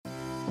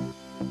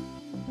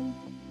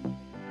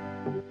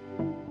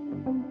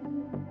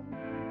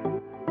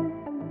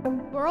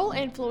all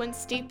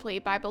influenced deeply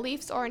by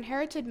beliefs or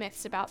inherited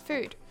myths about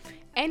food.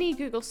 Any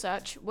Google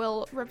search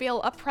will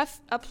reveal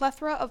a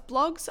plethora of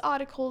blogs,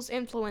 articles,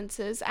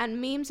 influencers,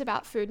 and memes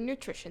about food and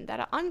nutrition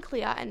that are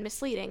unclear and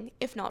misleading,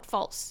 if not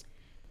false.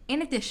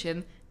 In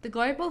addition, the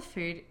global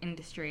food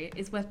industry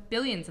is worth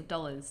billions of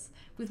dollars,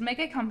 with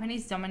mega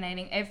companies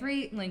dominating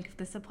every link of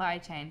the supply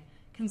chain.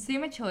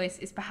 Consumer choice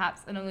is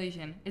perhaps an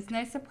illusion. It's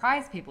no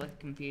surprise people are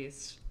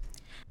confused.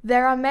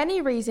 There are many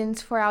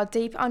reasons for our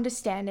deep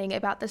understanding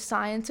about the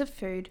science of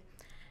food,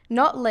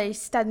 not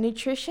least that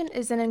nutrition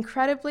is an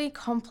incredibly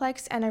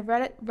complex and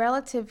a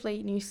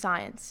relatively new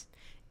science.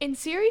 In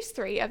Series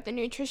 3 of the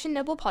Nutrition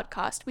Nibble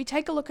podcast, we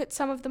take a look at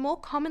some of the more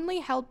commonly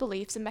held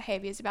beliefs and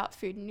behaviours about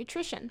food and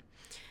nutrition.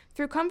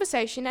 Through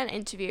conversation and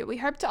interview, we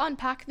hope to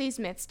unpack these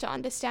myths to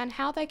understand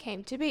how they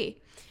came to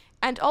be,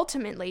 and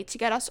ultimately to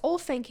get us all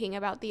thinking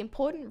about the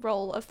important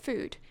role of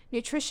food,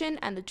 nutrition,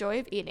 and the joy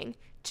of eating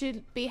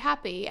to be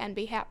happy and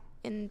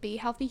be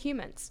healthy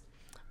humans.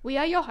 We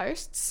are your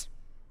hosts,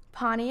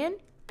 Panian,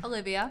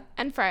 Olivia,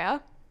 and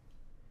Freya.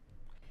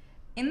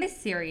 In this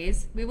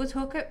series, we will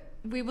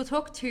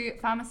talk to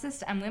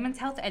pharmacist and women's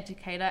health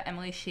educator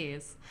Emily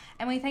Shears.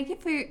 Emily, thank you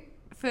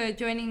for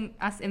joining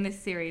us in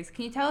this series.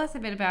 Can you tell us a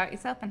bit about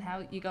yourself and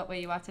how you got where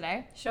you are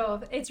today?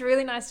 Sure, it's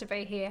really nice to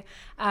be here.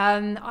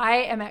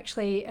 I am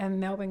actually a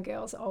Melbourne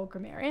Girls old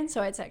grammarian,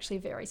 so it's actually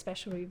very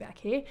special to be back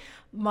here.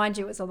 Mind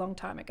you, it was a long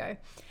time ago.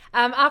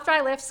 After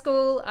I left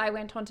school, I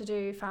went on to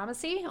do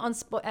pharmacy on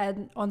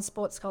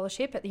sports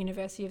scholarship at the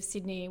University of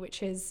Sydney,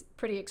 which is a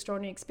pretty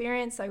extraordinary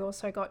experience. I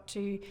also got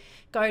to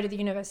go to the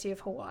University of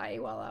Hawaii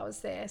while I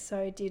was there, so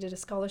I did a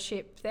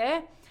scholarship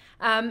there.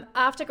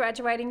 After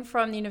graduating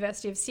from the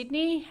University of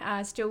Sydney,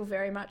 still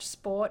very much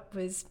sport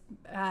was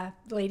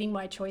leading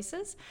my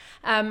choices.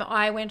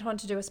 I went on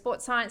to do a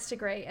sports science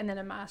degree and then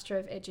a Master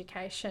of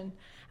Education.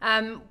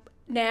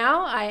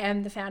 Now I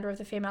am the founder of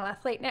the Female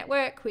Athlete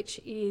Network, which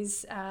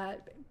is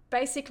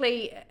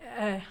basically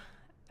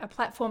a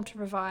platform to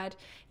provide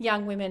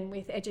young women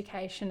with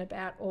education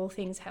about all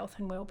things health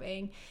and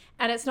well-being.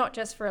 And it's not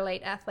just for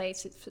elite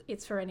athletes,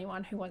 it's for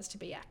anyone who wants to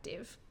be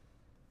active.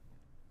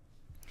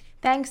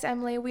 Thanks,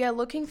 Emily. We are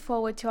looking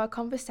forward to our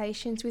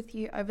conversations with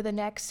you over the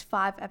next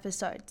 5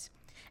 episodes.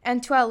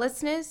 And to our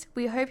listeners,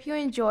 we hope you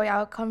enjoy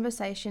our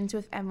conversations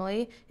with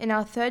Emily in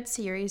our 3rd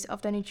series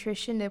of the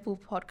Nutrition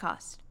Nibble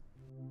podcast.